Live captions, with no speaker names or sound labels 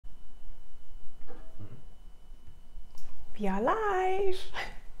We are live.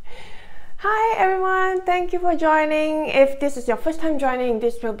 Hi everyone, thank you for joining. If this is your first time joining,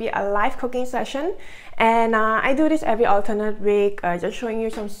 this will be a live cooking session, and I do this every alternate week, just showing you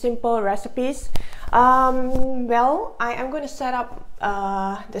some simple recipes. Well, I am going to set up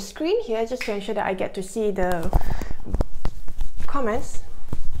the screen here just to ensure that I get to see the comments.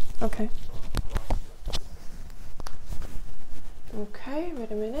 Okay,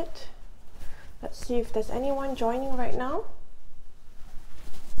 wait a minute. Let's see if there's anyone joining right now.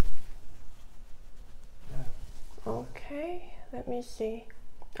 Okay, let me see.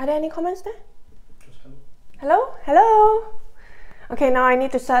 Are there any comments there? Just hello. Hello? Hello? Okay, now I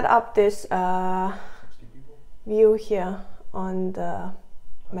need to set up this view here on the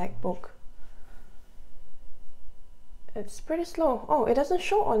MacBook. It's pretty slow. Oh, it doesn't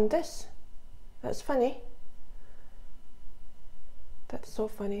show on this. That's funny. That's so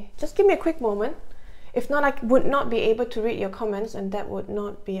funny. Just give me a quick moment. If not, I would not be able to read your comments, and that would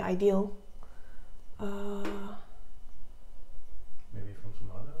not be ideal. Maybe from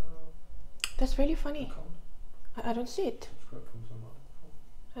some other. That's really funny. Account? I don't see it. Subscribe from some other account.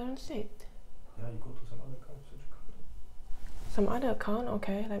 I don't see it. Yeah, you go to some other account, search account. Some other account?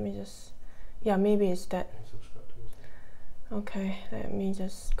 Okay, let me just... Yeah, maybe it's that. And subscribe to it. Okay, let me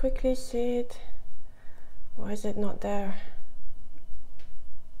just quickly see it. Why is it not there?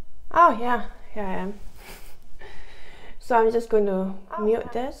 Oh yeah, here I am. So I'm just going to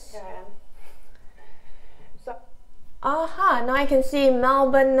mute this. Here I am. So, aha, now I can see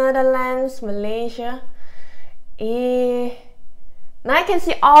Melbourne, Netherlands, Malaysia. Now I can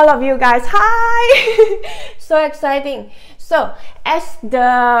see all of you guys. Hi! So exciting. So, as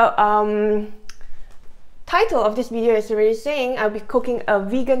the title of this video is already saying, I'll be cooking a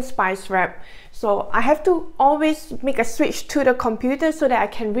vegan spice wrap. So I have to always make a switch to the computer so that I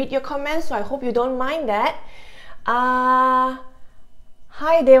can read your comments, so I hope you don't mind that. Hi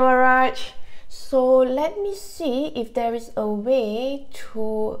Devaraj. So let me see if there is a way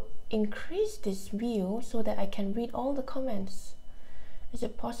to increase this view so that I can read all the comments. Is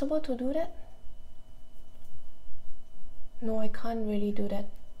it possible to do that? No, I can't really do that.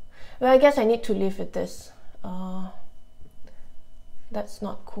 Well, I guess I need to live with this. That's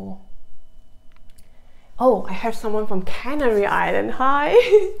not cool. Oh, I have someone from Canary Island. Hi.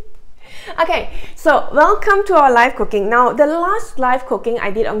 Okay, so welcome to our live cooking. Now, the last live cooking I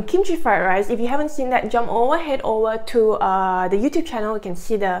did on kimchi fried rice. If you haven't seen that, head over to the YouTube channel. You can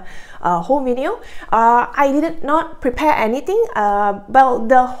see the whole video. I did not prepare anything. Well,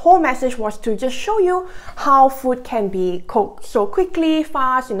 the whole message was to just show you how food can be cooked so quickly,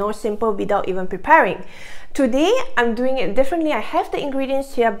 fast, simple, without even preparing. Today, I'm doing it differently. I have the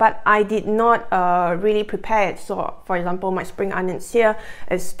ingredients here, but I did not really prepare it. So, for example, my spring onions here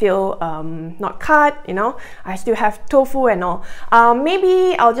is still not cut, I still have tofu and all.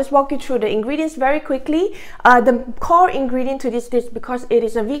 Maybe I'll just walk you through the ingredients very quickly. The core ingredient to this dish, because it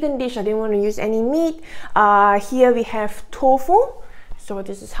is a vegan dish, I didn't want to use any meat. Here we have tofu. So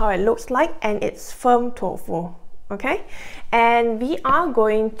this is how it looks like, and it's firm tofu, okay? And we are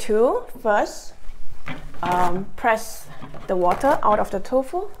going to first press the water out of the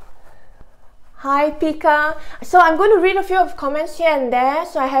tofu. Hi Pika. So I'm going to read a few of comments here and there.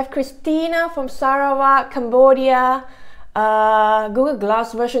 So I have Christina from Sarawak, Cambodia. Google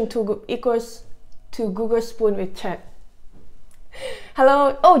Glass version 2 equals to Google Spoon with chat.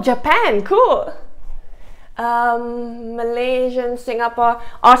 Hello. Oh, Japan. Cool. Malaysian, Singapore.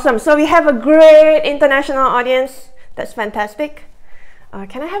 Awesome. So we have a great international audience. That's fantastic.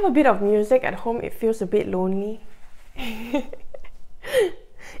 Can I have a bit of music at home? It feels a bit lonely. It's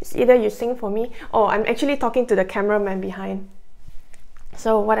either you sing for me, or I'm actually talking to the cameraman behind.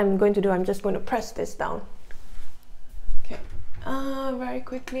 So what I'm going to do, I'm just going to press this down. Okay, very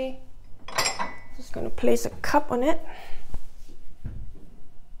quickly. Just going to place a cup on it.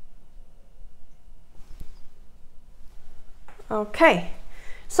 Okay,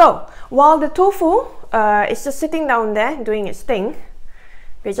 so while the tofu is just sitting down there doing its thing,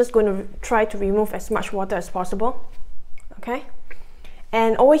 we're just going to try to remove as much water as possible. Okay,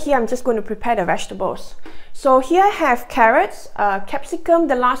 and over here I'm just going to prepare the vegetables. So here I have carrots, capsicum.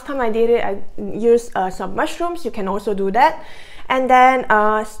 The last time I did it, I used some mushrooms. You can also do that. And then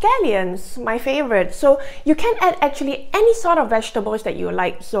scallions, my favorite. So you can add actually any sort of vegetables that you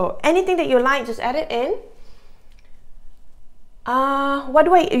like. So anything that you like, just add it in. What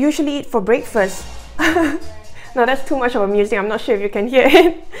do I usually eat for breakfast? No, that's too much of a music. I'm not sure if you can hear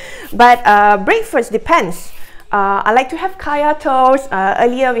it. But breakfast depends. I like to have kaya toast.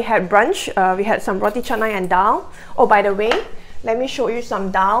 Earlier we had brunch. We had some roti canai and dal. Oh, by the way, let me show you some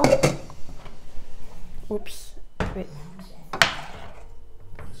dal. Oops. Wait.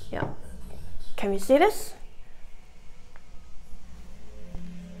 Yeah. Can we see this?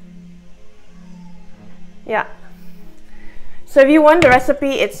 Yeah. So if you want the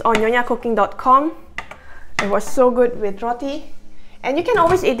recipe, it's on nyonyacooking.com. It was so good with roti. And you can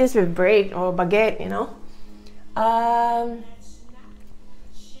always eat this with bread or baguette, you know.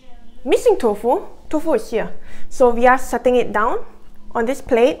 Missing tofu. Tofu is here. So we are setting it down on this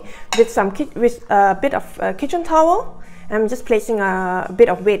plate with a bit of kitchen towel. And I'm just placing a bit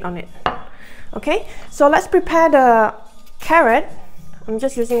of weight on it. Okay, so let's prepare the carrot. I'm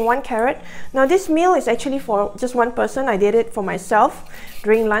just using 1 carrot. Now this meal is actually for just 1 person. I did it for myself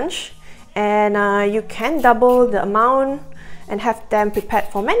during lunch. And you can double the amount and have them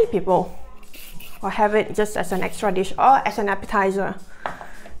prepared for many people. Or have it just as an extra dish or as an appetizer.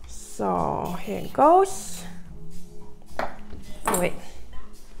 So here it goes. Oh, wait.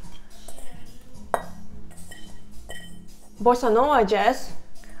 Bossa Nova, Jess.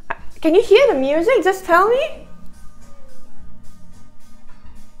 Can you hear the music? Just tell me.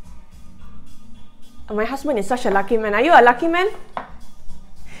 My husband is such a lucky man. Are you a lucky man?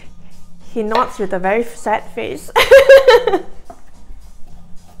 He nods with a very sad face.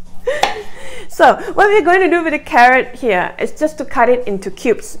 So what we're going to do with the carrot here is just to cut it into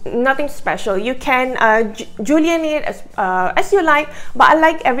cubes. Nothing special. You can julienne it as you like, but I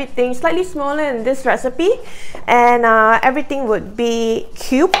like everything slightly smaller in this recipe, and everything would be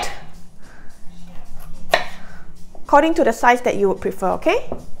cubed according to the size that you would prefer. Okay.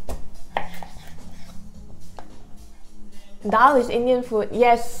 Dal is Indian food.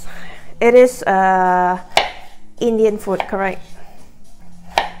 Yes, it is Indian food, correct.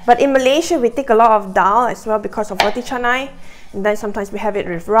 But in Malaysia, we take a lot of dal as well because of roti canai. And then sometimes we have it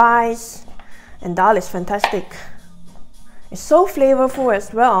with rice. And dal is fantastic. It's so flavorful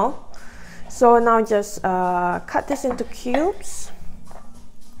as well. So now just cut this into cubes.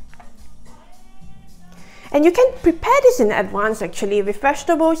 And you can prepare this in advance actually. With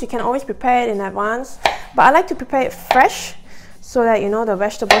vegetables, you can always prepare it in advance. But I like to prepare it fresh, so that you know the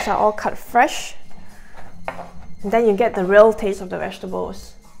vegetables are all cut fresh. And then you get the real taste of the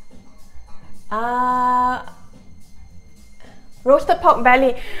vegetables. Roasted pork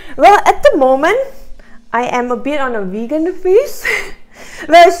belly. Well, at the moment, I am a bit on a vegan phase.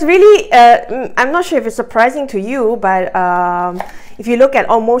 Well, it's really, I'm not sure if it's surprising to you, but if you look at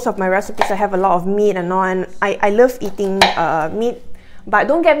most of my recipes, I have a lot of meat and all, and I love eating meat. But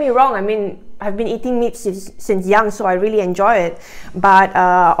don't get me wrong, I mean, I've been eating meat since young, so I really enjoy it. But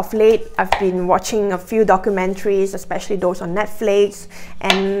of late, I've been watching a few documentaries, especially those on Netflix.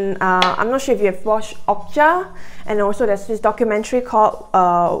 And I'm not sure if you've watched Okja. And also there's this documentary called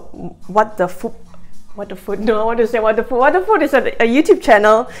What the Food is a YouTube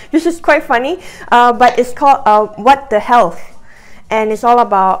channel, which is quite funny. But it's called What the Health. And it's all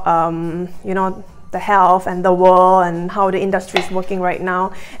about, you know, the health and the world and how the industry is working right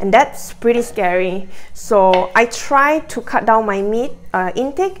now, and that's pretty scary. So I try to cut down my meat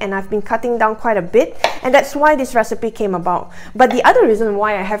intake, and I've been cutting down quite a bit, and that's why this recipe came about. But the other reason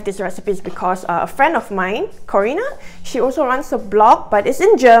why I have this recipe is because a friend of mine, Corina, she also runs a blog, but it's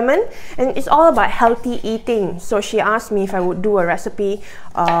in German and it's all about healthy eating. So she asked me if I would do a recipe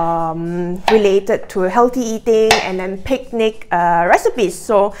related to healthy eating and then picnic recipes.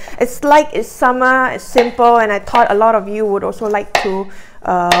 So it's like it's summer, it's simple, and I thought a lot of you would also like to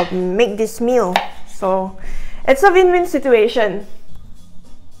make this meal. So it's a win-win situation.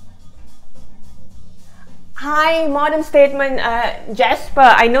 Hi, Modern Statement, Jasper,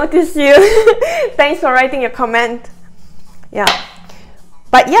 I noticed you. Thanks for writing your comment. Yeah.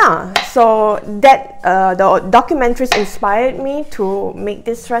 But yeah, so that the documentaries inspired me to make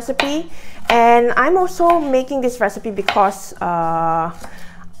this recipe, and I'm also making this recipe because I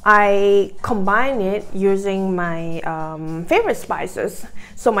combine it using my favorite spices.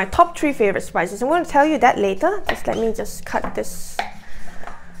 So my top 3 favorite spices. I'm going to tell you that later. Just let me just cut this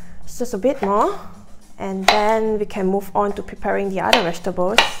just a bit more, and then we can move on to preparing the other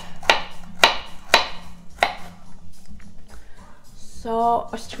vegetables. So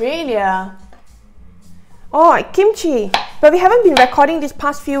Australia. Oh, kimchi. But we haven't been recording these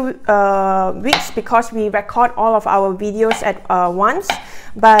past few weeks because we record all of our videos at once.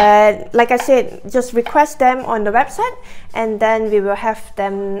 But like I said, just request them on the website, and then we will have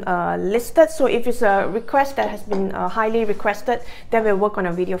them listed. So if it's a request that has been highly requested, then we'll work on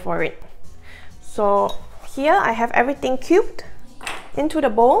a video for it. So here I have everything cubed into the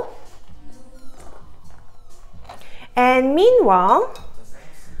bowl. And meanwhile,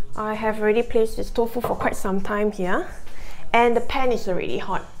 I have already placed this tofu for quite some time here, and the pan is already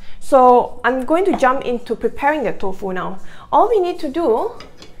hot. So I'm going to jump into preparing the tofu now. All we need to do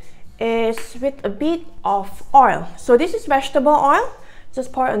is with a bit of oil. So this is vegetable oil.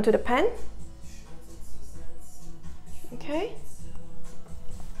 Just pour it onto the pan. Okay.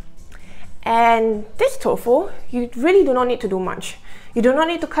 And this tofu, you really do not need to do much. You do not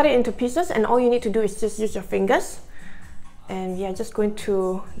need to cut it into pieces, and all you need to do is just use your fingers. And we are just going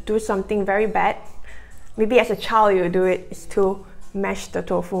to do something very bad. Maybe as a child you do it, is to mash the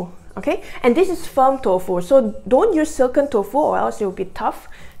tofu. Okay, and this is firm tofu, so don't use silken tofu or else it will be tough.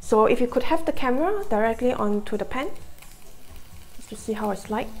 So if you could have the camera directly onto the pan, just to see how it's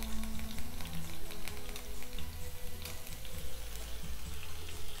like.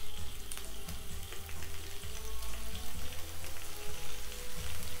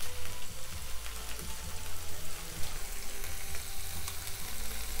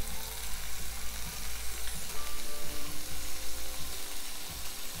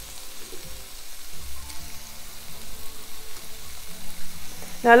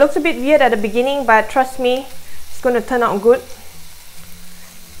 Now it looks a bit weird at the beginning, but trust me, it's going to turn out good.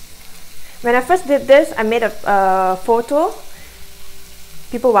 When I first did this, I made a photo.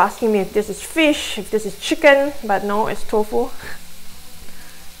 People were asking me if this is fish, if this is chicken, but no, it's tofu.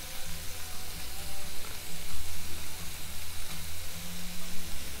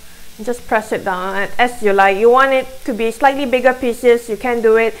 Just press it down as you like. You want it to be slightly bigger pieces, you can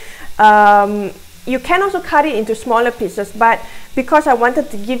do it. You can also cut it into smaller pieces, but because I wanted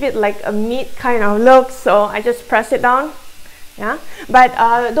to give it like a meat kind of look, so I just press it down. Yeah, but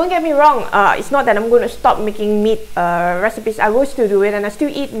don't get me wrong, it's not that I'm going to stop making meat recipes. I will still do it, and I still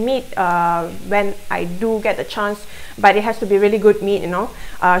eat meat when I do get the chance, but it has to be really good meat, you know.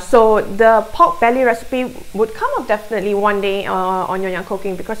 So the pork belly recipe would come up definitely one day on Nyonya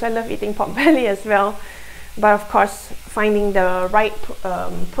Cooking, because I love eating pork belly as well. But of course, finding the right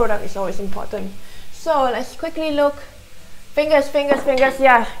product is always important. So let's quickly look. Fingers, fingers, fingers.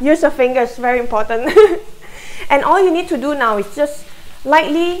 Yeah, use your fingers, very important. And all you need to do now is just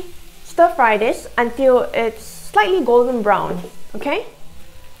lightly stir fry this until it's slightly golden brown. Okay?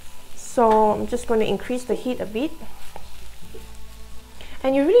 So I'm just going to increase the heat a bit.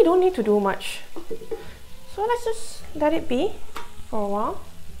 And you really don't need to do much. So let's just let it be for a while.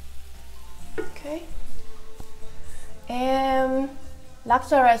 Okay.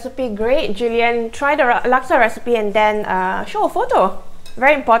 Laksa recipe, great, Julian. Try the laksa recipe and then show a photo.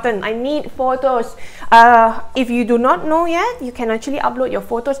 Very important. I need photos. If you do not know yet, you can actually upload your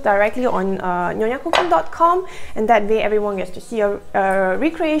photos directly on nyonyacooking.com, and that way everyone gets to see your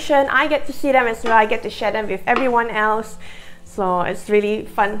recreation. I get to see them as well. I get to share them with everyone else. So it's really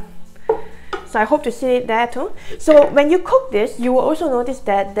fun. So I hope to see it there too. So when you cook this, you will also notice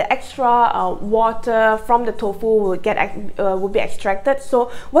that the extra water from the tofu will be extracted.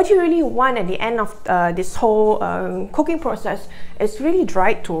 So what you really want at the end of this whole cooking process is really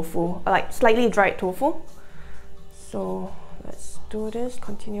dried tofu, like slightly dried tofu. So let's do this,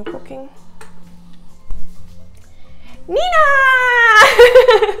 continue cooking. Nina!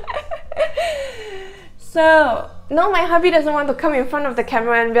 So no, my hubby doesn't want to come in front of the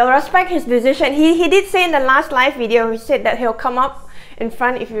camera, and we'll respect his decision. He did say in the last live video, he said that he'll come up in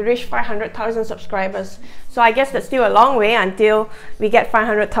front if we reach 500,000 subscribers. So I guess that's still a long way until we get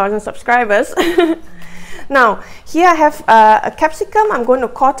 500,000 subscribers. Now, here I have a capsicum. I'm going to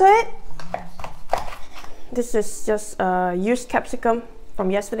quarter it. This is just used capsicum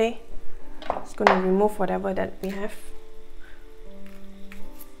from yesterday. Just going to remove whatever that we have.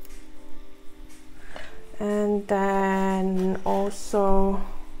 And then also,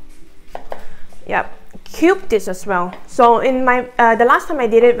 yep, cube this as well. So in my the last time I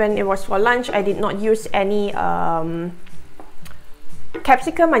did it, when it was for lunch, I did not use any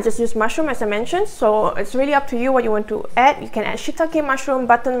capsicum. I just used mushroom, as I mentioned. So it's really up to you what you want to add. You can add shiitake mushroom,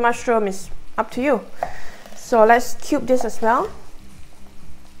 button mushroom, is up to you. So let's cube this as well.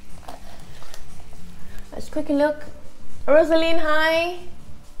 Let's quickly look. Rosaline, hi.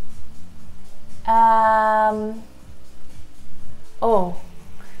 Oh,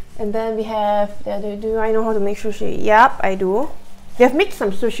 and then we have, do I know how to make sushi? Yep, I do. We have made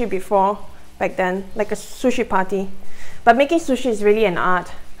some sushi before back then, like a sushi party. But making sushi is really an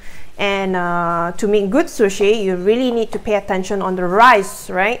art. And to make good sushi, you really need to pay attention on the rice,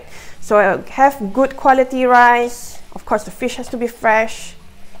 right? So have good quality rice. Of course, the fish has to be fresh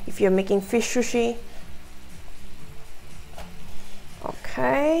if you're making fish sushi.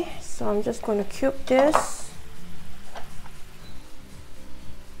 Okay. So I'm just going to cube this.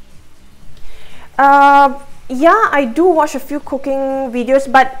 Yeah, I do watch a few cooking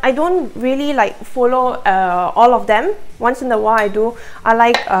videos, but I don't really like follow all of them. Once in a while I do. I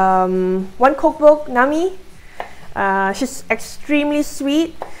like one cookbook, Nami. She's extremely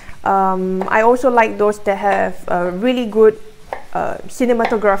sweet. I also like those that have really good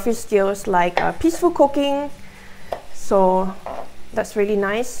cinematography skills, like peaceful cooking. So that's really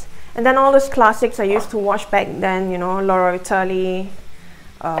nice. And then all those classics I used to watch back then, you know, Laura Vitale.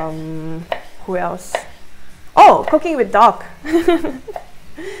 Who else? Oh, Cooking with Doc.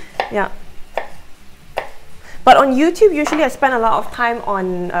 Yeah. But on YouTube, usually I spend a lot of time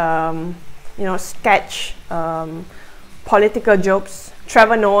on, you know, sketch, political jokes.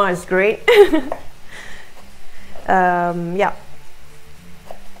 Trevor Noah is great. Yeah.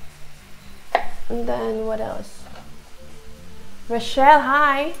 And then what else? Rochelle,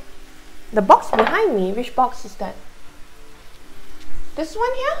 hi. The box behind me, which box is that? This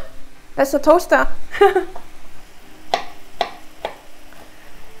one here? That's a toaster.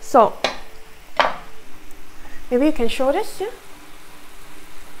 So, maybe you can show this, yeah?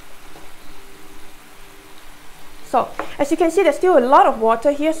 So, as you can see, there's still a lot of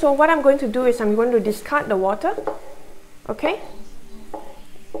water here. So what I'm going to do is I'm going to discard the water. Okay?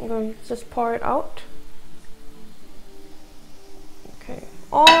 I'm going to just pour it out. Okay.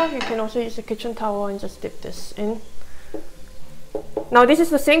 Or you can also use a kitchen towel and just dip this in. Now this is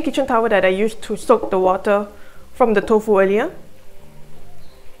the same kitchen towel that I used to soak the water from the tofu earlier.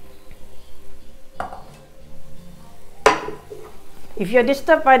 If you're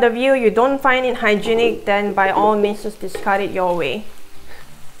disturbed by the view, you don't find it hygienic, then by all means just discard it your way.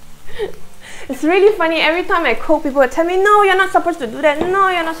 It's really funny, every time I cook, people tell me, no, you're not supposed to do that, no,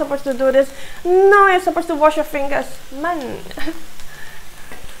 you're not supposed to do this, no, you're supposed to wash your fingers. Man.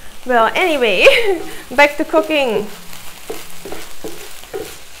 Well, anyway, back to cooking.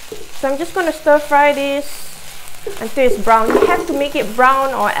 So I'm just going to stir fry this until it's brown. You have to make it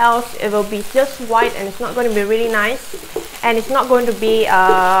brown or else it will be just white and it's not going to be really nice. And it's not going to be,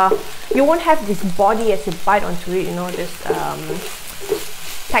 you won't have this body as you bite onto it, you know, this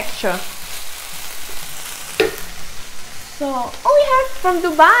texture. So, oh, we have from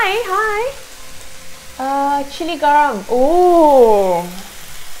Dubai, hi. Chili garam, oh,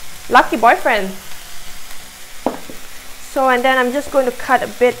 lucky boyfriend. So, and then I'm just going to cut a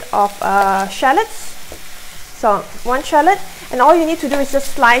bit of shallots. So, one shallot, and all you need to do is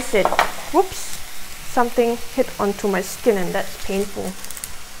just slice it. Whoops. Something hit onto my skin and that's painful.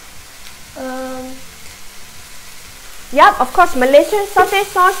 Yep, of course, Malaysian satay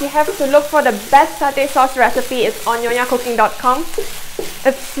sauce. You have to look for the best satay sauce recipe. It's on nyonyacooking.com.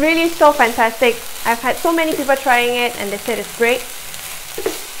 It's really so fantastic. I've had so many people trying it and they said it's great.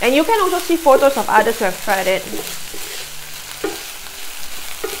 And you can also see photos of others who have tried it.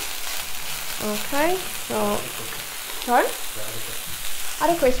 Okay, so, sorry?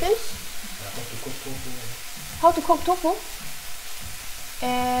 Other questions? How to cook tofu?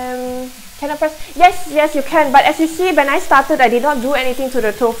 Can I press? Yes, you can. But as you see, when I started, I did not do anything to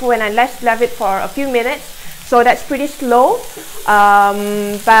the tofu and I left it for a few minutes. So that's pretty slow.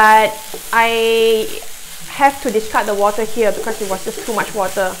 But I have to discard the water here because it was just too much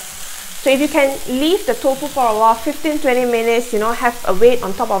water. So if you can leave the tofu for a while, 15-20 minutes, you know, have a weight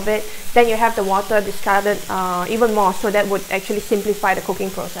on top of it, then you have the water discarded even more. So that would actually simplify the cooking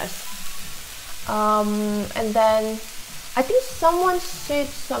process. And then I think someone said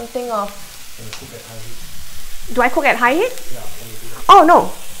something of, do I cook at high heat? Yeah. Oh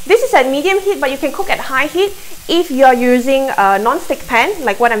no, this is at medium heat, but you can cook at high heat if you're using a non-stick pan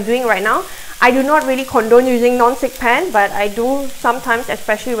like what I'm doing right now. I do not really condone using non-stick pan, but I do sometimes,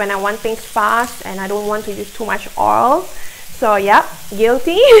 especially when I want things fast and I don't want to use too much oil. So yeah,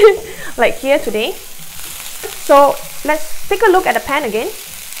 guilty. Like here today. So let's take a look at the pan again.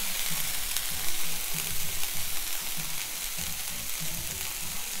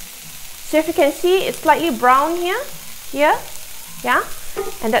 So if you can see, it's slightly brown here, yeah,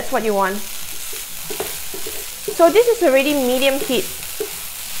 and that's what you want. So this is already medium heat,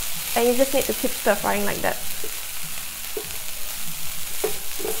 and you just need to keep stir frying like that.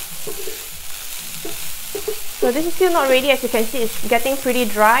 So this is still not ready, as you can see, it's getting pretty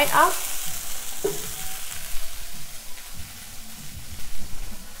dried up.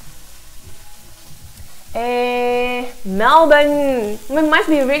 Melbourne, it must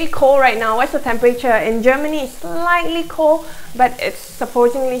be really cold right now. What's the temperature? In Germany, it's slightly cold, but it's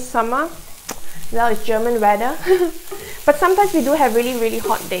supposedly summer. Well, it's German weather. But sometimes we do have really, really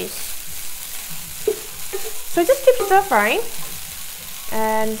hot days. So just keep stir frying.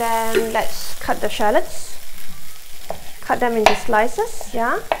 And then let's cut the shallots. Cut them into slices,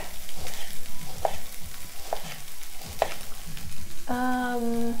 yeah.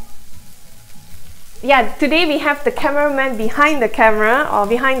 Yeah, today we have the cameraman behind the camera or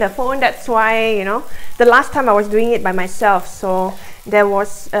behind the phone. That's why, you know, the last time I was doing it by myself. So there were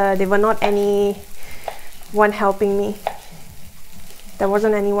not anyone helping me. There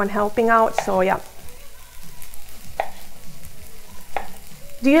wasn't anyone helping out, so yeah.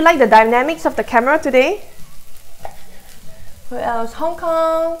 Do you like the dynamics of the camera today? What else? Hong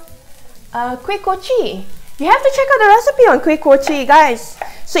Kong. Kueh kochi. You have to check out the recipe on kueh kochi, guys.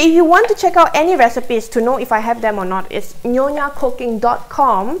 So if you want to check out any recipes to know if I have them or not, it's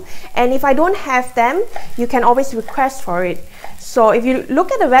nyonyacooking.com. And if I don't have them, you can always request for it. So if you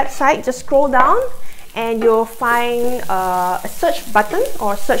look at the website, just scroll down and you'll find a search button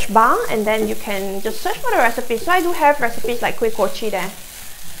or search bar, and then you can just search for the recipes. So I do have recipes like kueh kochi there.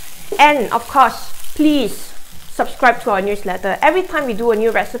 And of course, please subscribe to our newsletter. Every time we do a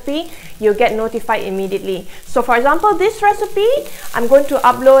new recipe, you'll get notified immediately. So for example, this recipe, I'm going to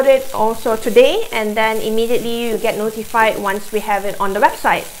upload it also today, and then immediately you get notified once we have it on the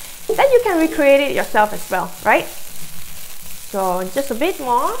website. Then you can recreate it yourself as well, right? So just a bit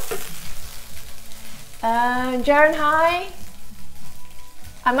more. Jaren, hi.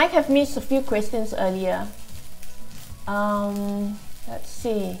 I might have missed a few questions earlier. Let's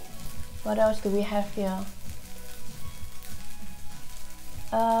see. What else do we have here?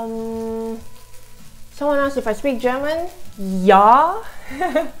 Someone asked if I speak German. Yeah.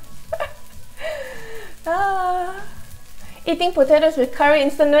 Eating potatoes with curry,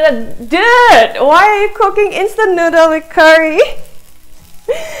 instant noodle. Dude, why are you cooking instant noodle with curry?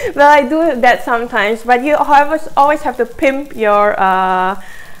 Well, I do that sometimes, but you always have to pimp your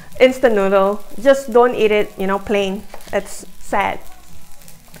instant noodle. Just don't eat it, you know, plain. It's sad.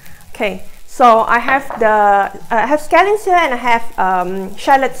 Okay. So I have scallions here, and I have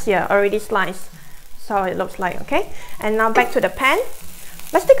shallots here already sliced. So it looks like, okay. And now back to the pan.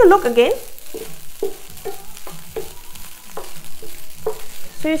 Let's take a look again.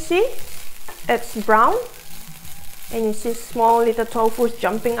 So you see, it's brown, and you see small little tofus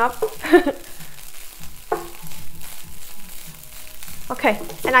jumping up. Okay,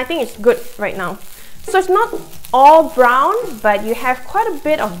 and I think it's good right now. So it's not all brown, but you have quite a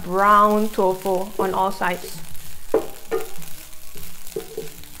bit of brown tofu on all sides.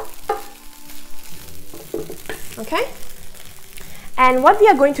 Okay? And what we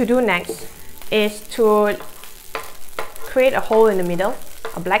are going to do next is to create a hole in the middle,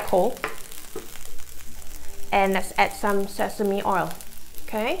 a black hole. And let's add some sesame oil.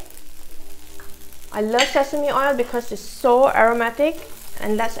 Okay? I love sesame oil because it's so aromatic.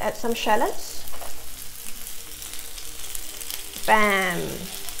 And let's add some shallots. Bam!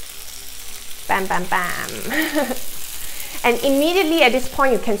 Bam, bam, bam! And immediately at this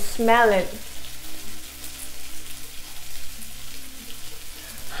point you can smell it.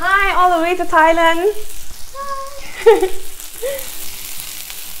 Hi, all the way to Thailand!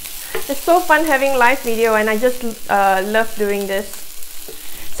 It's so fun having live video, and I just love doing this.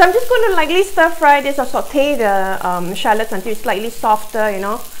 So I'm just going to lightly stir fry this or saute the shallots until it's slightly softer, you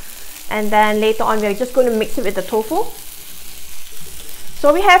know. And then later on we're just going to mix it with the tofu.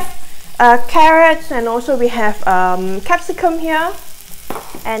 So we have carrots, and also we have capsicum here.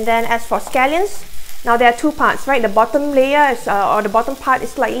 And then as for scallions, now there are two parts, right? The bottom layer is, or the bottom part is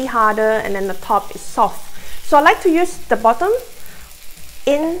slightly harder, and then the top is soft. So I like to use the bottom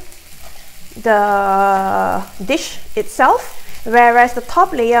in the dish itself, whereas the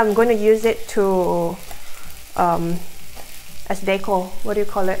top layer I'm going to use it to as decor. What do you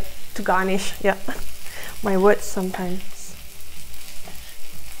call it? To garnish. Yeah, my words sometimes.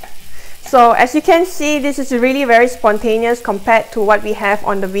 So as you can see, this is really very spontaneous compared to what we have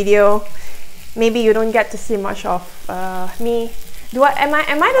on the video. Maybe you don't get to see much of me. Am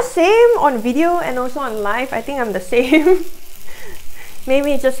I the same on video and also on live? I think I'm the same.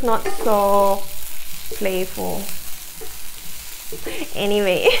 Maybe just not so playful.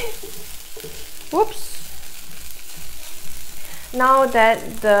 Anyway. Whoops. Now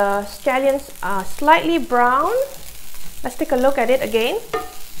that the scallions are slightly brown, let's take a look at it again.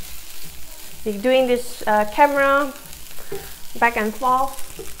 We're doing this camera back and forth.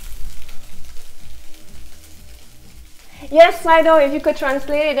 Yes, Slido, if you could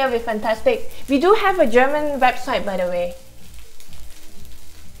translate it, that would be fantastic. We do have a German website, by the way.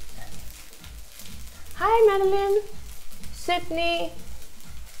 Hi, Madeline, Sydney.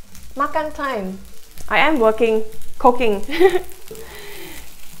 Makan time. I am working, cooking.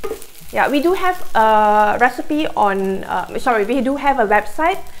 Yeah, we do have a recipe on, we do have a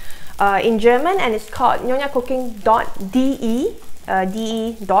website in German, and it's called nyonyacooking.de,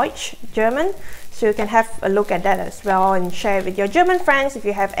 de Deutsch, German. So you can have a look at that as well and share it with your German friends if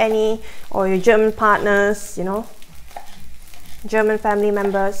you have any, or your German partners, you know, German family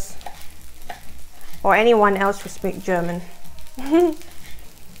members, or anyone else who speaks German.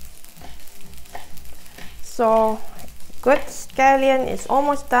 So good scallion is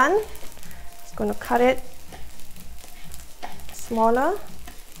almost done. Just going to cut it smaller.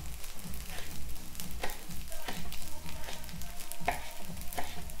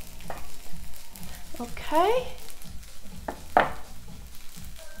 Okay.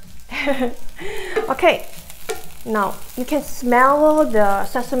 Okay, now you can smell the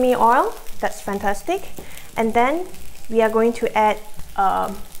sesame oil. That's fantastic. And then we are going to add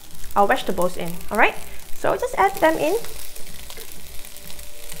our vegetables in. All right, so just add them in.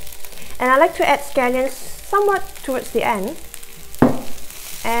 And I like to add scallions somewhat towards the end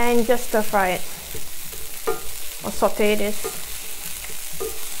and just stir fry it or saute this.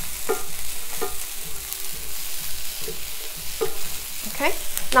 Okay,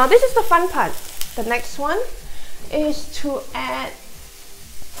 now this is the fun part. The next one is to add,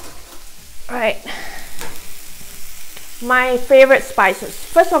 my favorite spices.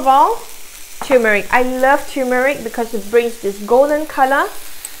 First of all, turmeric. I love turmeric because it brings this golden color.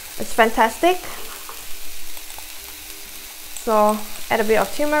 It's fantastic. So add a bit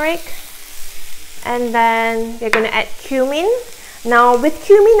of turmeric, and then we're going to add cumin. Now with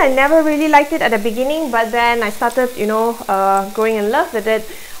cumin, I never really liked it at the beginning, but then I started, growing in love with it.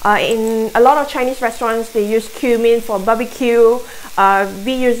 In a lot of Chinese restaurants, they use cumin for barbecue.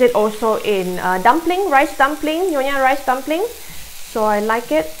 We use it also in rice dumpling, Nyonya rice dumpling. So I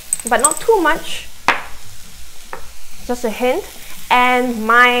like it, but not too much. Just a hint. And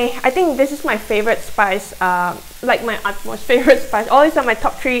I think this is my favorite spice, like my utmost favorite spice. All these are my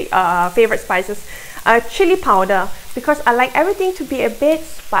top 3 favorite spices. Chili powder, because I like everything to be a bit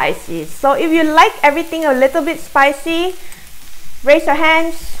spicy. So if you like everything a little bit spicy, raise your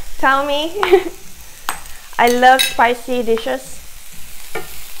hands, tell me. I love spicy dishes.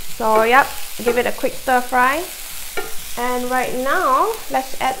 So yep, give it a quick stir fry. And right now,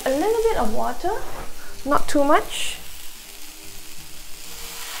 let's add a little bit of water, not too much.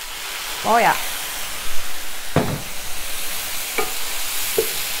 Oh yeah.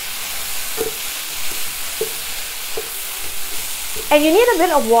 And you need a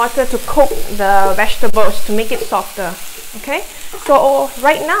bit of water to cook the vegetables to make it softer. Okay, so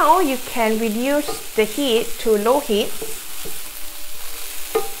right now you can reduce the heat to low heat.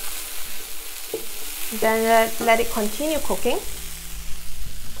 Then let it continue cooking.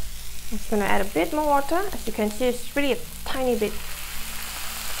 I'm just going to add a bit more water. As you can see, it's really a tiny bit.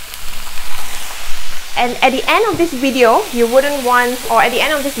 And at the end of this video, you wouldn't want, or at the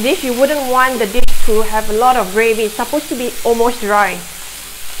end of this dish, you wouldn't want the dish to have a lot of gravy. It's supposed to be almost dry.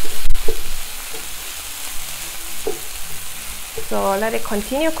 So let it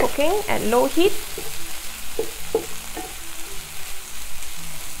continue cooking at low heat.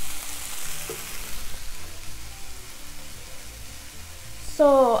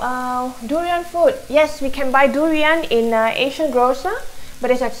 So durian food. Yes, we can buy durian in Asian grocer,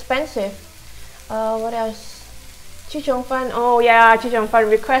 but it's expensive. What else? Chichongfan. Oh yeah, chichongfan.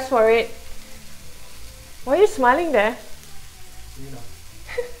 Request for it. Why are you smiling there? You know.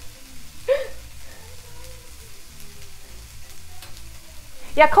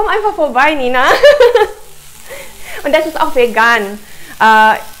 Ja, komm einfach vorbei, Nina. Und das ist auch vegan.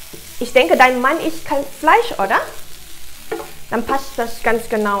 Ich denke, dein Mann isst kein Fleisch, oder? Dann passt das ganz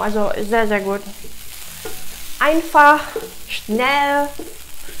genau. Also sehr, sehr gut. Einfach, schnell.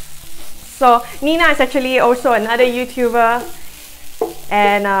 So Nina is actually also another YouTuber,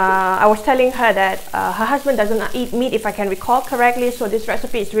 and I was telling her that her husband doesn't eat meat, if I can recall correctly, so this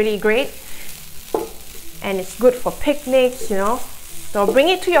recipe is really great and it's good for picnics, so bring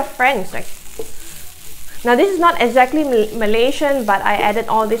it to your friends. Now this is not exactly Malaysian, but I added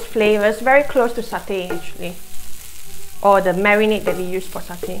all these flavors, very close to satay actually, or the marinade that we use for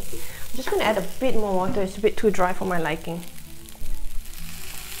satay. I'm just going to add a bit more water. It's a bit too dry for my liking.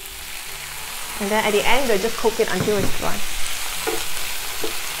 And then at the end, we'll just cook it until it's dry.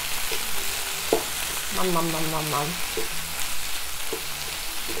 Nom, nom, nom, nom, nom.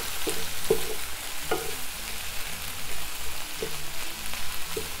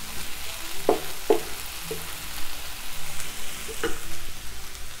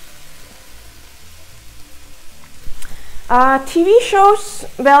 TV shows,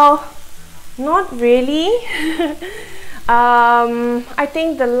 well, not really. I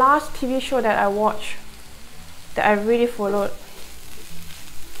think the last TV show that I watched, that I really followed,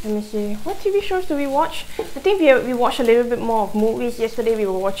 let me see, what TV shows do we watch? I think we watched a little bit more of movies. Yesterday we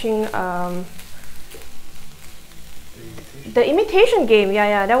were watching The Imitation Game.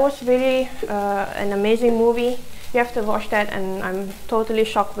 Yeah, that was really an amazing movie. You have to watch that, and I'm totally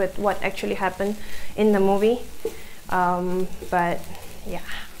shocked with what actually happened in the movie. But yeah,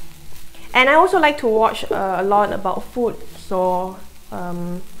 and I also like to watch a lot about food. So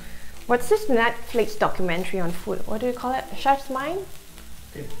what's this Netflix documentary on food? What do you call it? Chef's Mind?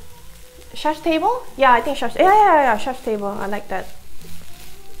 Chef's Table? Yeah, I think Chef's... Yeah, Chef's Table. I like that.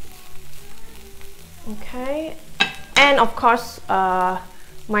 Okay. And of course,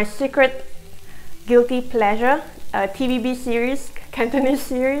 my secret guilty pleasure, TVB series, Cantonese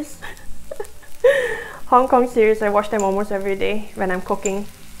series, Hong Kong series. I watch them almost every day when I'm cooking.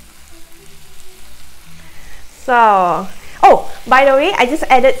 So, oh, by the way, I just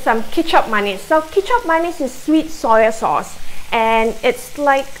added some ketchup mayonnaise. So ketchup mayonnaise is sweet soy sauce, and it's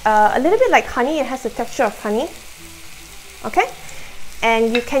like a little bit like honey. It has the texture of honey. Okay,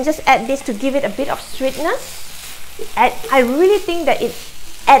 and you can just add this to give it a bit of sweetness. And I really think that it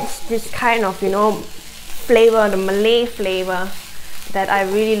adds this kind of, you know, flavor, the Malay flavor that I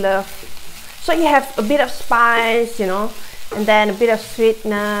really love. So you have a bit of spice, you know, and then a bit of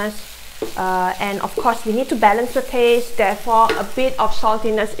sweetness. And of course we need to balance the taste, therefore a bit of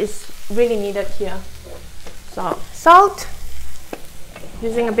saltiness is really needed here. So salt,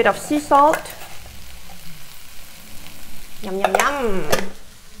 using a bit of sea salt. Yum yum yum.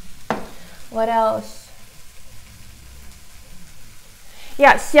 What else?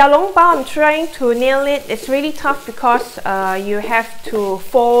 Yeah, xiao long bao, I'm trying to nail it. It's really tough because you have to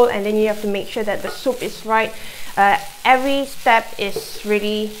fold and then you have to make sure that the soup is right. Every step is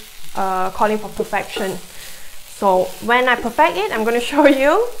really calling for perfection. So when I perfect it, I'm going to show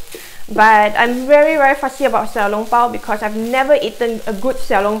you. But I'm very fussy about xiao long bao because I've never eaten a good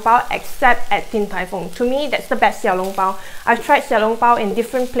xiao long bao except at Din Tai Fung. To me, that's the best xiao long bao. I've tried xiao long bao in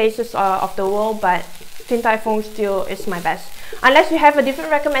different places of the world, but Din Tai Fung still is my best. Unless you have a different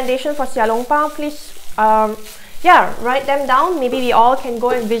recommendation for xiao long bao, please yeah, write them down. Maybe we all can go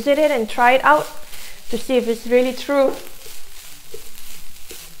and visit it and try it out to see if it's really true.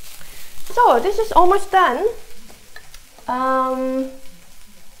 So this is almost done.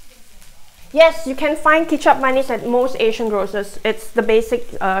 Yes, you can find ketchup mayonnaise at most Asian grocers. It's the basic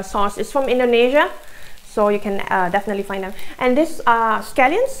sauce. It's from Indonesia, so you can definitely find them. And these are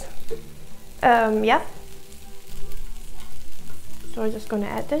scallions. Yeah. So we're just going to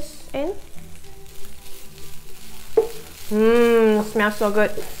add this in. Smells so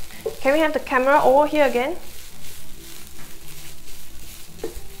good. Can we have the camera over here again?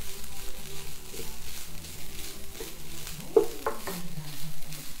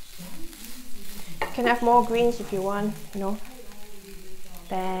 You can have more greens if you want, you know.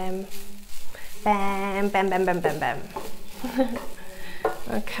 Bam, bam, bam, bam, bam, bam, bam.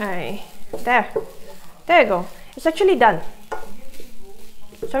 Okay, there you go. It's actually done.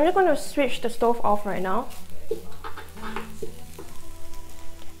 So I'm just going to switch the stove off right now.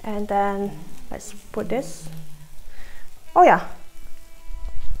 And then let's put this. Oh yeah,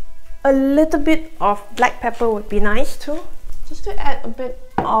 a little bit of black pepper would be nice too, just to add a bit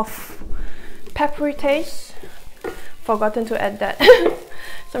of peppery taste. Forgotten to add that.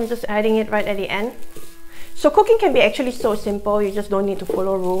 So I'm just adding it right at the end. So cooking can be actually so simple. You just don't need to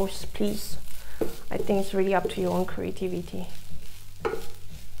follow rules, please. I think it's really up to your own creativity.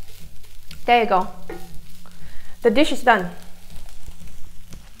 There you go. The dish is done.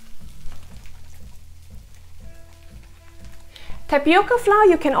 Tapioca flour,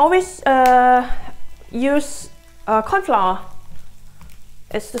 you can always use corn flour.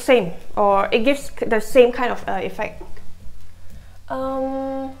 It's the same, or it gives the same kind of effect.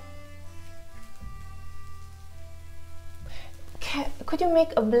 Could you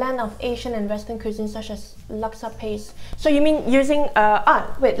make a blend of Asian and Western cuisine such as laksa paste? So you mean using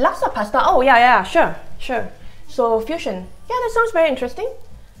wait, laksa pasta? Oh yeah, sure. So fusion. Yeah, that sounds very interesting.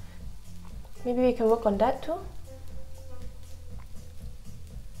 Maybe we can work on that too.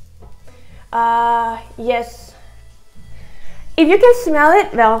 Yes. If you can smell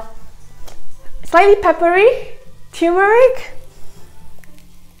it, well, slightly peppery, turmeric.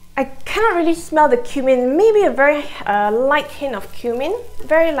 I cannot really smell the cumin. Maybe a very light hint of cumin,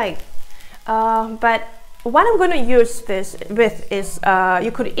 very light. But what I'm going to use this with is,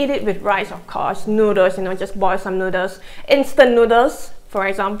 you could eat it with rice, of course, noodles, you know, just boil some noodles, instant noodles, for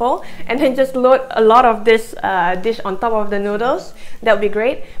example, and then just load a lot of this dish on top of the noodles. That would be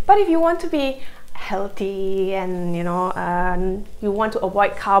great. But if you want to be healthy and, you know, you want to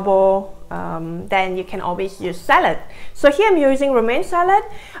avoid carbo, then you can always use salad. So here I'm using romaine salad.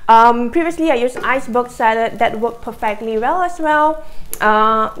 Previously I used iceberg salad. That worked perfectly well as well.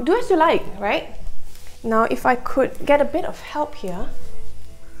 Do as you like, right? Now if I could get a bit of help here,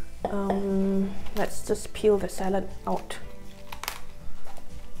 let's just peel the salad out.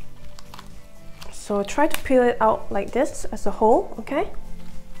 So try to peel it out like this as a whole, okay?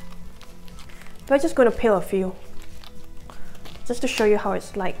 We're just going to peel a few, just to show you how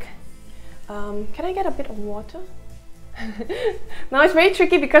it's like. Can I get a bit of water? Now it's very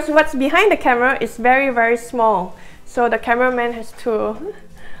tricky because what's behind the camera is very, very small. So the cameraman has to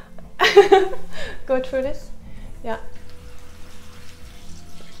go through this. Yeah.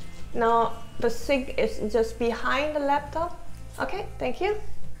 Now the sink is just behind the laptop. Okay, thank you.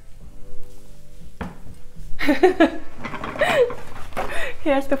 He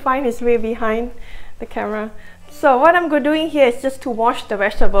has to find his way behind the camera. So what I'm doing here is just to wash the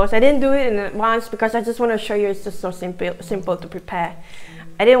vegetables. I didn't do it in advance because I just want to show you it's just so simple to prepare.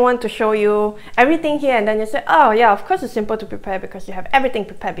 I didn't want to show you everything here and then you say, oh yeah, of course it's simple to prepare because you have everything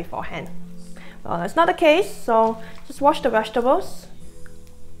prepared beforehand. Well, that's not the case, so just wash the vegetables.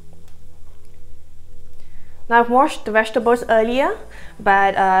 Now I've washed the vegetables earlier,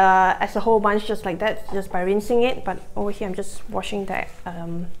 but as a whole bunch just like that, just by rinsing it. But over here I'm just washing the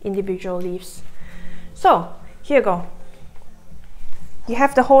individual leaves. So here you go. You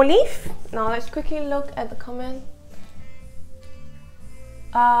have the whole leaf. Now let's quickly look at the comment.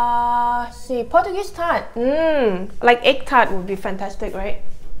 See, Portuguese tart. Like egg tart would be fantastic, right?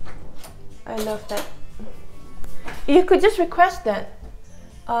 I love that. You could just request that.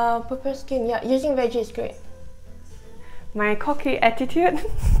 Purple skin, yeah, using veggie is great. My cocky attitude.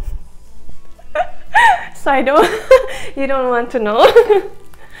 So I don't, you don't want to know.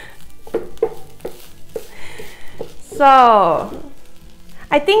 So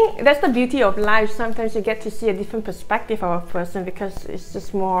I think that's the beauty of life. Sometimes you get to see a different perspective of a person because it's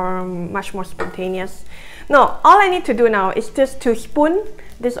just much more spontaneous. No, all I need to do now is just to spoon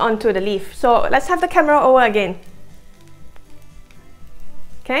this onto the leaf. So let's have the camera over again.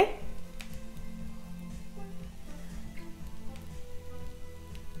 Okay?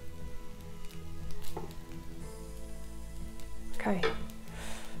 Okay.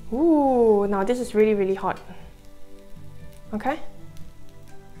 Ooh, now this is really, really hot. Okay?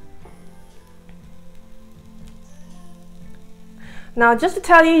 Now just to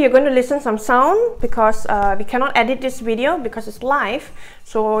tell you, you're going to listen some sound because we cannot edit this video because it's live.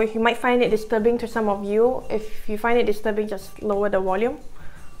 So you might find it disturbing to some of you. If you find it disturbing, just lower the volume.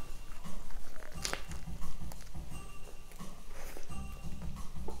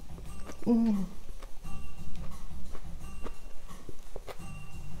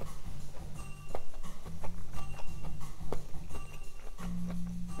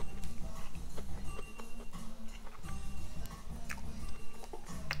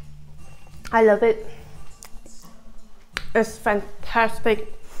 I love it. It's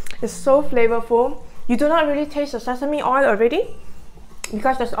fantastic. It's so flavorful. You do not really taste the sesame oil already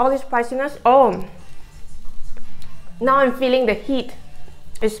because there's all this spiciness. Oh, now I'm feeling the heat.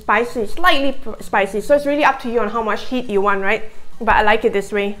 It's spicy, slightly spicy. So it's really up to you on how much heat you want, right? But I like it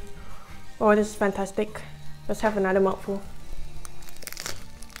this way. Oh, this is fantastic. Let's have another mouthful.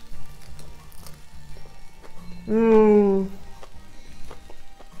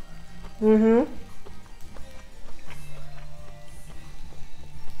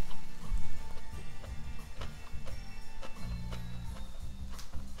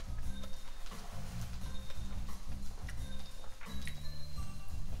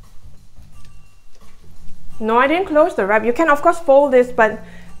 No, I didn't close the wrap. You can of course fold this, but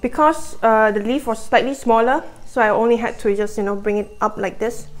because the leaf was slightly smaller, so I only had to just, you know, bring it up like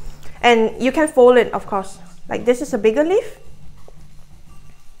this. And you can fold it, of course. Like this is a bigger leaf.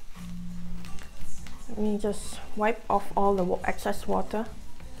 Let me just wipe off all the excess water.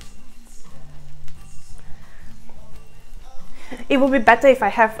 It would be better if I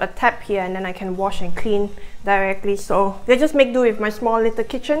have a tap here and then I can wash and clean directly. So I just make do with my small little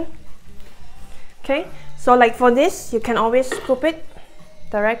kitchen. Okay, so like for this, you can always scoop it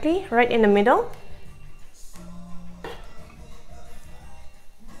directly right in the middle.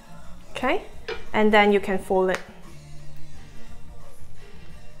 Okay, and then you can fold it.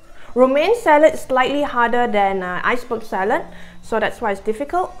 Romaine salad is slightly harder than iceberg salad, so that's why it's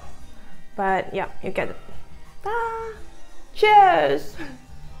difficult. But yeah, you get it. Ah, cheers!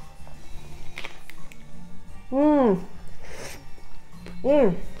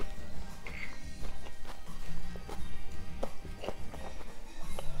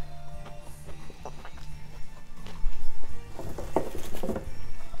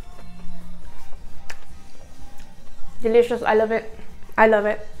 Delicious, I love it. I love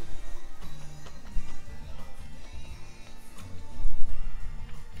it.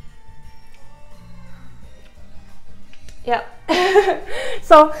 Yeah.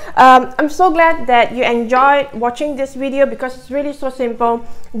 So I'm so glad that you enjoyed watching this video because it's really so simple.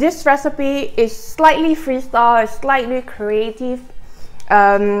 This recipe is slightly freestyle, slightly creative.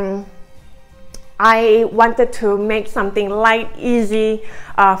 I wanted to make something light, easy,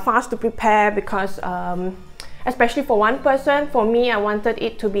 fast to prepare because especially for one person, for me, I wanted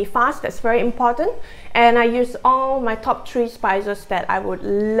it to be fast. That's very important. And I used all my top 3 spices that I would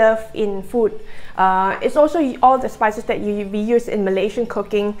love in food. It's also all the spices that we use in Malaysian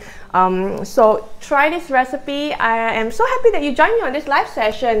cooking. So try this recipe. I am so happy that you joined me on this live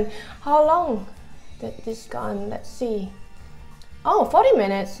session. How long did this gone? Let's see. Oh, 40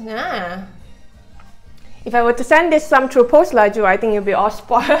 minutes. Nah. If I were to send this through post laju, I think you'll be all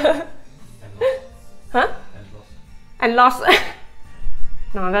spoiled. Huh? And lost.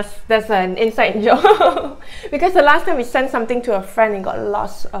 No, that's an inside joke. Because the last time we sent something to a friend, it got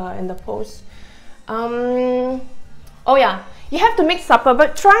lost in the post. Oh yeah, you have to make supper,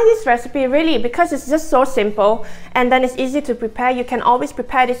 but try this recipe really because it's just so simple and then it's easy to prepare. You can always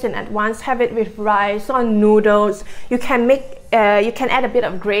prepare this in advance, have it with rice or noodles. You can make you can add a bit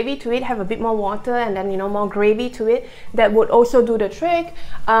of gravy to it, have a bit more water and then more gravy to it. That would also do the trick.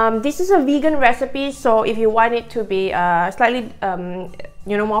 This is a vegan recipe, so if you want it to be slightly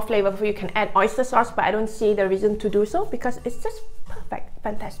more flavorful, you can add oyster sauce, but I don't see the reason to do so because it's just perfect,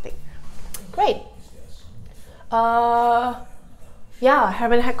 fantastic. Great. Yeah, I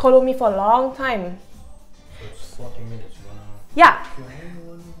haven't had kolomi for a long time. So it's 40 minutes. Yeah.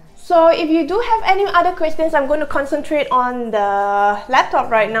 So if you do have any other questions, I'm going to concentrate on the laptop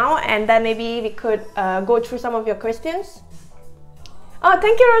right now and then maybe we could go through some of your questions. Oh,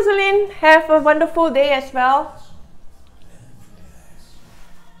 thank you, Rosalind. Have a wonderful day as well.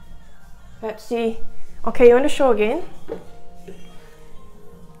 Let's see. Okay, you want to show again?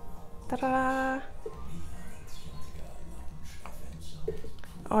 Ta-da!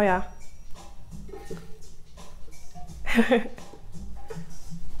 Oh yeah.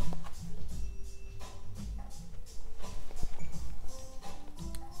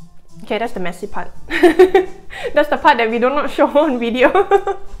 Okay, that's the messy part. That's the part that we do not show on video.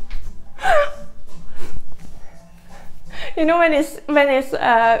 When it's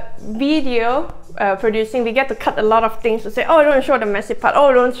video producing, we get to cut a lot of things to say, oh, don't show the messy part,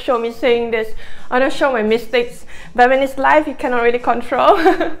 oh, don't show me saying this, oh, don't show my mistakes. But when it's live, you cannot really control.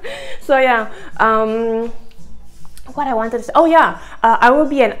 So yeah, what I wanted to say, oh yeah, I will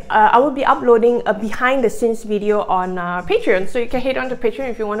be uploading a behind the scenes video on Patreon, so you can head on to Patreon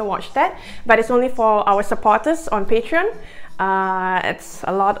if you want to watch that, but it's only for our supporters on Patreon. It's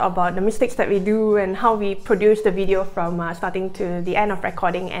a lot about the mistakes that we do and how we produce the video from starting to the end of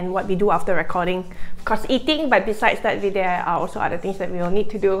recording and what we do after recording. Of course, eating, but besides that, there are also other things that we will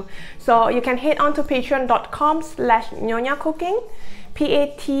need to do. So you can head on to patreon.com/Nyonya Cooking,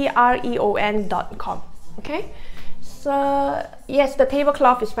 patreon.com. Okay. So yes, the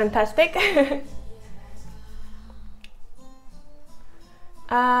tablecloth is fantastic.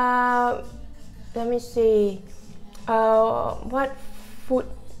 Let me see. What food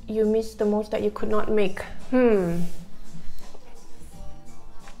you miss the most that you could not make?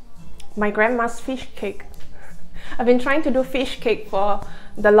 My grandma's fish cake. I've been trying to do fish cake for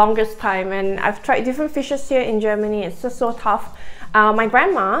the longest time and I've tried different fishes here in Germany. It's just so tough. My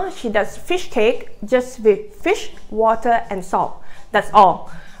grandma, she does fish cake just with fish, water and salt. That's all.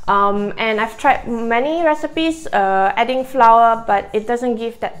 And I've tried many recipes adding flour, but it doesn't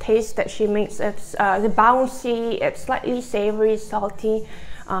give that taste that she makes. It's bouncy, it's slightly savory, salty.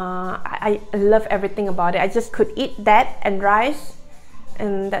 I love everything about it. I just could eat that and rice,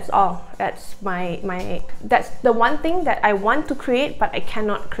 and that's all. That's that's the one thing that I want to create, but I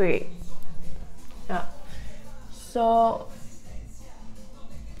cannot create. Yeah. So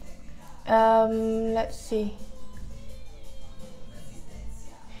let's see.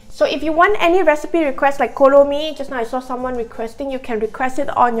 So if you want any recipe requests like kolomi, just now I saw someone requesting, you can request it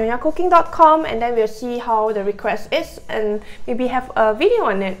on nyonyacooking.com and then we'll see how the request is and maybe have a video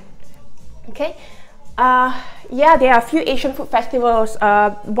on it. Okay. Yeah, there are a few Asian food festivals.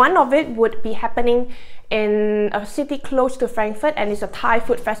 One of it would be happening in a city close to Frankfurt and it's a Thai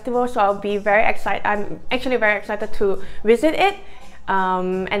food festival, so I'll be very excited. I'm actually very excited to visit it.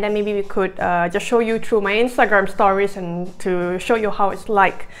 And then maybe we could just show you through my Instagram stories and to show you how it's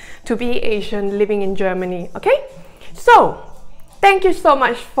like to be Asian living in Germany. Okay, so thank you so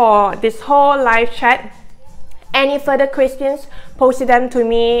much for this whole live chat. Any further questions, post them to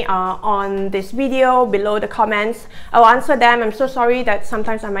me on this video below the comments. I'll answer them. I'm so sorry that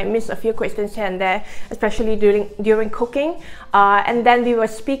sometimes I might miss a few questions here and there, especially during cooking. And then we will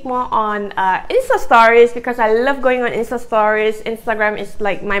speak more on Insta stories, because I love going on Insta stories. Instagram is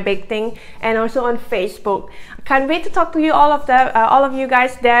like my big thing, and also on Facebook. I can't wait to talk to you, all of you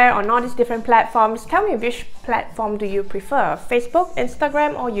guys there on all these different platforms. Tell me, which platform do you prefer, Facebook,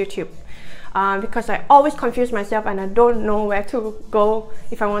 Instagram, or YouTube? Because I always confuse myself and I don't know where to go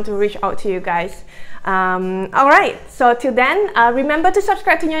if I want to reach out to you guys. Alright, so till then, remember to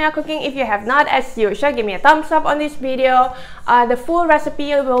subscribe to Nyonya Cooking if you have not. As usual, give me a thumbs up on this video. The full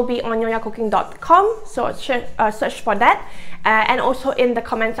recipe will be on nyonyacooking.com, so search for that. And also in the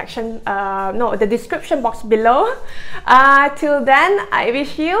comment section, the description box below. Till then, I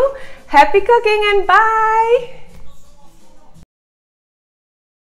wish you happy cooking and bye!